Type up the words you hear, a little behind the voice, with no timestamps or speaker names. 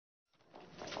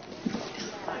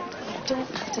don't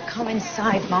have to come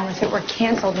inside, Mom. If it were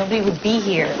canceled, nobody would be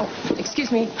here. Oh,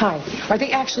 excuse me. Hi. Are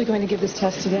they actually going to give this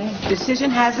test today? Decision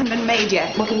hasn't been made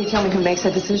yet. Well, can you tell me who makes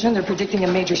that decision? They're predicting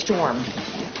a major storm.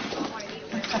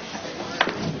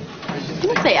 You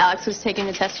didn't say Alex was taking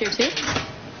the test here, too?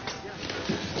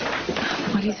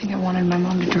 Why do you think I wanted my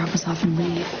mom to drop us off and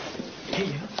leave?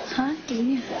 Huh?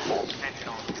 Yeah.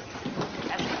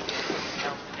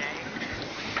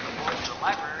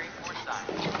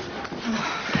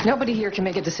 Nobody here can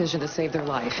make a decision to save their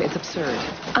life. It's absurd.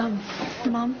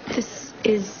 Mom, this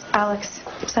is Alex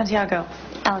Santiago.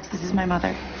 Alex, this is my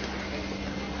mother.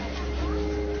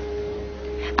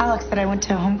 Alex that I went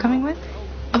to homecoming with?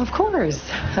 Of course.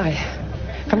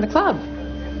 From the club.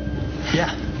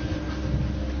 Yeah.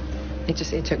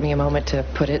 It took me a moment to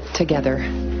put it together.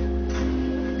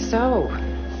 So,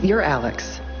 you're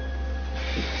Alex.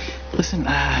 Listen,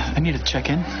 I need to check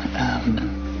in.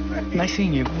 Nice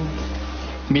seeing you.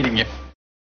 Meeting you.